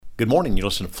Good morning. You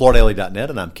listen to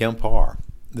FloorDaily.net, and I'm Kim Parr.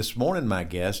 This morning, my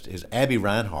guest is Abby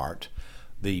Reinhart,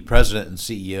 the president and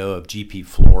CEO of GP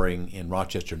Flooring in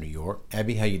Rochester, New York.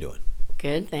 Abby, how you doing?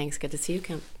 Good, thanks. Good to see you,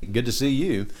 Kim. Good to see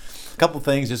you. A couple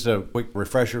things, just a quick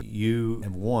refresher. You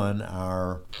have won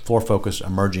our Floor Focus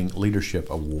Emerging Leadership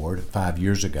Award 5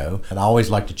 years ago. And I always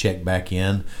like to check back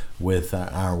in with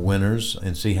our winners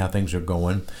and see how things are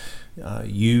going.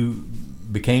 You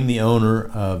became the owner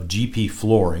of GP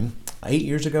Flooring 8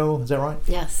 years ago, is that right?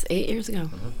 Yes, 8 years ago.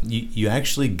 You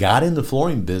actually got in the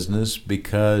flooring business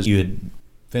because you had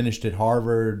finished at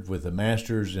Harvard with a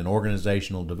master's in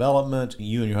organizational development.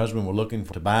 You and your husband were looking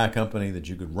to buy a company that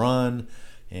you could run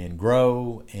and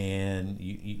grow, and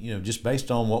you know, just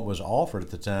based on what was offered at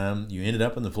the time, you ended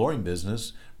up in the flooring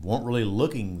business, weren't really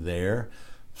looking there.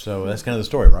 So that's kind of the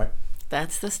story, right?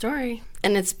 That's the story.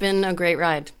 And it's been a great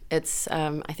ride. It's,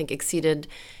 I think, exceeded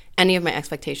any of my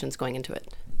expectations going into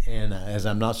it. And as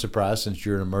I'm not surprised, since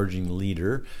you're an emerging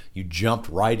leader, you jumped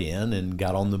right in and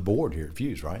got on the board here at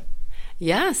Fuse, right?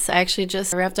 Yes, I actually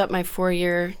just wrapped up my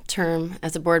 4-year term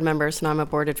as a board member, so now I'm a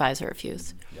board advisor at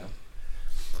Fuse. Yeah.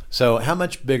 So how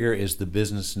much bigger is the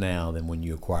business now than when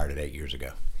you acquired it 8 years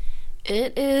ago?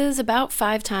 It is about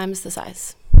 5 times the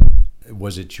size.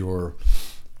 Was it your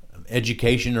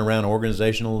education around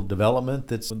organizational development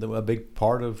that's a big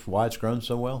part of why it's grown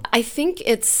so well? I think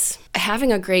it's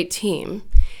having a great team,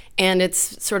 and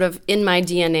it's sort of in my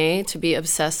DNA to be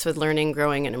obsessed with learning,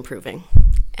 growing, and improving.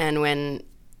 And when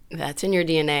that's in your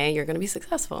DNA, you're going to be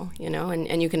successful, you know,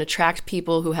 and you can attract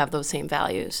people who have those same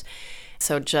values.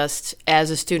 So just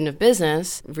as a student of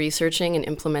business, researching and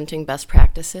implementing best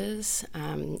practices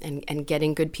and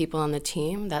getting good people on the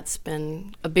team, that's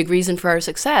been a big reason for our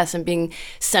success, and being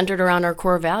centered around our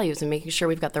core values and making sure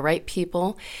we've got the right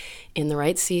people in the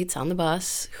right seats on the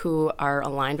bus who are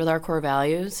aligned with our core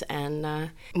values. And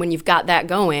when you've got that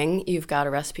going, you've got a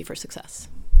recipe for success.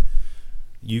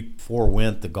 You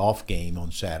forewent the golf game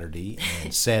on Saturday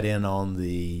and sat in on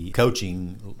the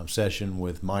coaching session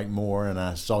with Mike Moore, and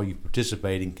I saw you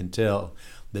participating, can tell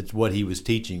that's what he was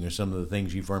teaching are some of the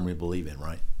things you firmly believe in,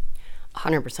 right?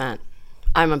 100%.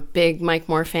 I'm a big Mike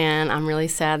Moore fan. I'm really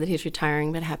sad that he's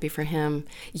retiring, but happy for him.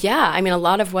 Yeah, I mean, a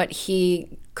lot of what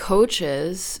he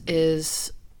coaches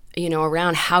is, you know,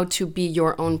 around how to be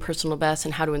your own personal best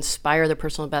and how to inspire the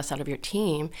personal best out of your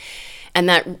team. And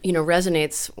that, you know,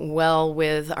 resonates well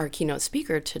with our keynote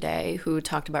speaker today, who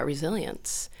talked about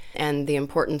resilience and the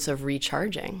importance of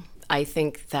recharging. I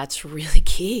think that's really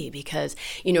key because,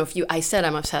 you know, I said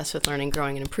I'm obsessed with learning,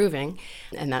 growing, and improving,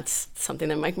 and that's something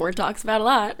that Mike Moore talks about a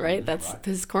lot, right? That's right.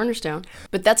 His cornerstone.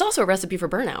 But that's also a recipe for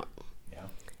burnout.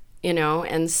 You know,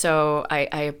 and so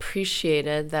I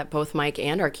appreciated that both Mike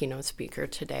and our keynote speaker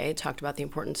today talked about the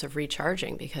importance of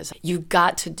recharging, because you've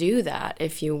got to do that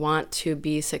if you want to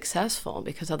be successful,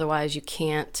 because otherwise you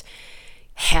can't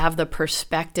have the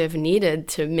perspective needed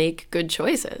to make good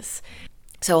choices.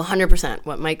 So 100%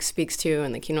 what Mike speaks to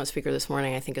and the keynote speaker this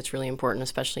morning, I think it's really important,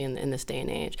 especially in this day and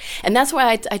age. And that's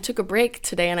why I took a break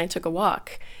today and I took a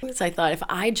walk. So I thought, if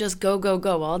I just go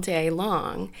all day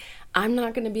long, I'm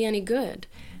not going to be any good.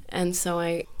 And so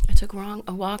I took a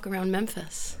walk around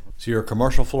Memphis. So you're a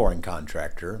commercial flooring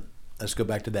contractor. Let's go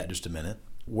back to that just a minute.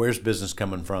 Where's business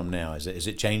coming from now? Is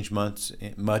it changed much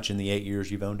in the 8 years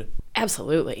you've owned it?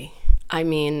 Absolutely. I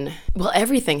mean, well,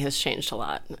 everything has changed a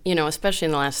lot, you know, especially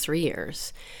in the last 3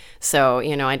 years. So,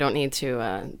 you know, I don't need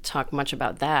to talk much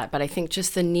about that, but I think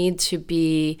just the need to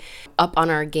be up on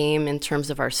our game in terms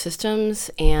of our systems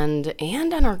and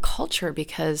on our culture,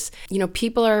 because, you know,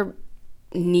 people are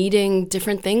needing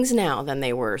different things now than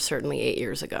they were certainly 8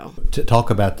 years ago. To talk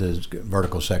about the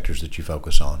vertical sectors that you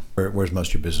focus on. Where's most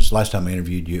of your business? Last time I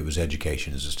interviewed you, it was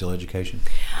education. Is it still education?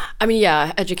 I mean,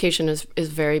 yeah, education is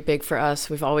very big for us.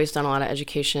 We've always done a lot of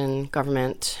education,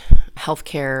 government,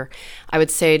 healthcare. I would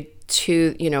say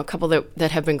a couple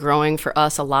that have been growing for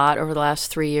us a lot over the last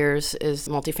 3 years is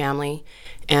multifamily,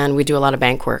 and we do a lot of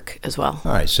bank work as well.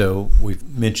 All right, so we've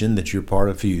mentioned that you're part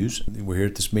of Fuse. We're here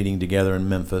at this meeting together in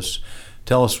Memphis.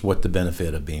 Tell us what the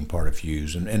benefit of being part of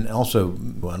Fuse. And also,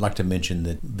 I'd like to mention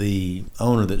that the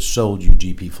owner that sold you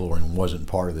GP Flooring wasn't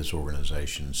part of this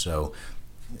organization. So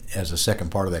as a second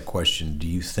part of that question, do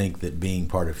you think that being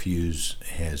part of Fuse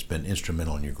has been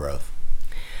instrumental in your growth?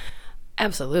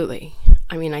 Absolutely.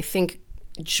 I mean, I think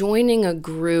joining a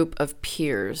group of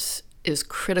peers is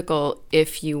critical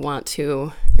if you want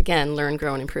to, again, learn,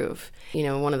 grow, and improve. You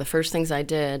know, one of the first things I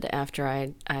did after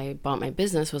I bought my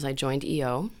business was I joined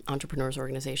EO, Entrepreneurs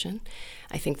Organization.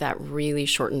 I think that really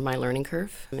shortened my learning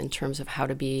curve in terms of how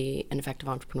to be an effective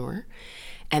entrepreneur.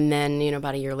 And then,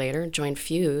 about a year later, joined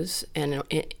Fuse, and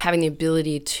having the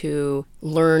ability to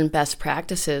learn best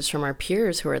practices from our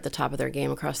peers who are at the top of their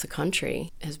game across the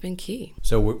country has been key.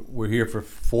 So we're here for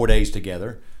 4 days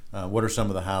together. What are some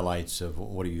of the highlights of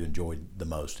what you enjoyed the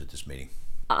most at this meeting?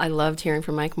 I loved hearing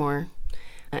from Mike Moore.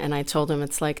 And I told him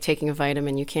it's like taking a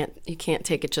vitamin. You can't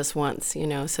take it just once,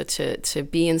 So to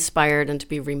be inspired and to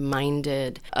be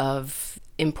reminded of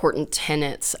important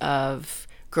tenets of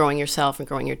growing yourself and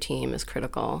growing your team is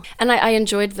critical. And I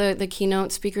enjoyed the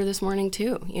keynote speaker this morning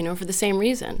too, for the same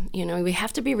reason. We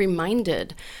have to be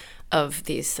reminded of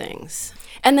these things.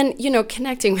 And then,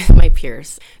 connecting with my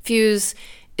peers. Fuse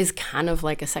is kind of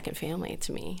like a second family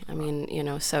to me. I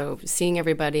mean, so seeing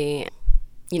everybody,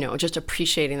 just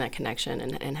appreciating that connection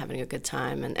and having a good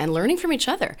time and learning from each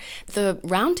other. The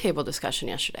roundtable discussion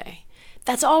yesterday,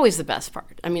 that's always the best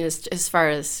part. I mean, as far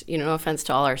as, no offense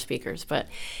to all our speakers, but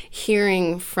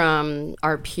hearing from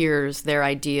our peers, their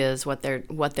ideas, what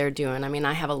they're doing. I mean,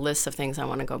 I have a list of things I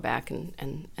want to go back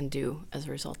and do as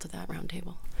a result of that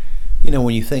roundtable.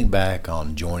 When you think back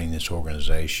on joining this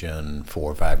organization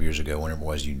 4 or 5 years ago, whenever it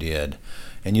was you did,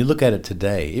 and you look at it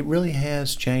today, it really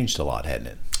has changed a lot, hasn't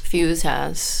it? Fuse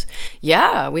has.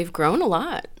 Yeah, we've grown a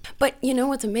lot. But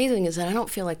what's amazing is that I don't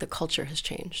feel like the culture has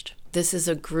changed. This is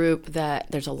a group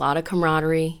that there's a lot of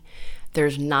camaraderie,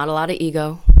 there's not a lot of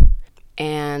ego,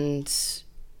 and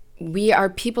we are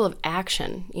people of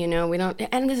action. We don't,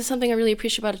 and this is something I really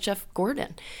appreciate about Jeff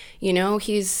Gordon. He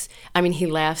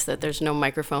laughs that there's no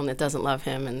microphone that doesn't love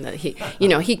him, and that he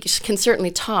can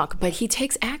certainly talk, but he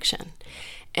takes action.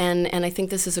 And I think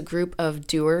this is a group of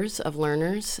doers, of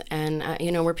learners, and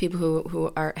we're people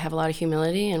who have a lot of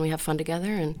humility, and we have fun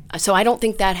together, and so I don't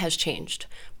think that has changed,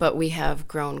 but we have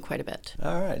grown quite a bit.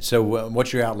 All right. So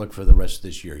what's your outlook for the rest of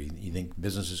this year? You think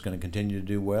business is going to continue to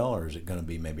do well, or is it going to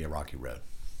be maybe a rocky road?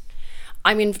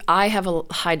 I mean, I have a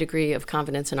high degree of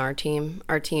confidence in our team.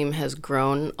 Our team has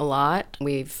grown a lot.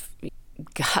 We've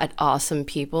got awesome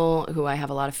people who I have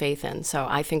a lot of faith in. So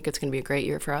I think it's going to be a great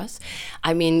year for us.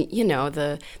 I mean,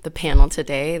 the panel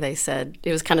today, they said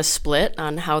it was kind of split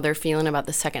on how they're feeling about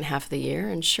the second half of the year.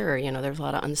 And sure, there's a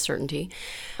lot of uncertainty,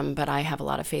 but I have a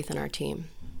lot of faith in our team.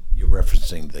 You're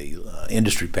referencing the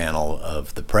industry panel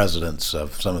of the presidents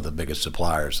of some of the biggest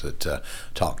suppliers that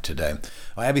talked today.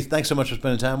 Well, Abby, thanks so much for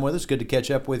spending time with us. Good to catch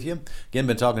up with you. Again,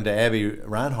 been talking to Abby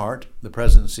Reinhart, the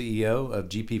president and CEO of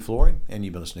GP Flooring, and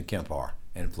you've been listening to Kemp Harr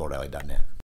and FloorDaily.net.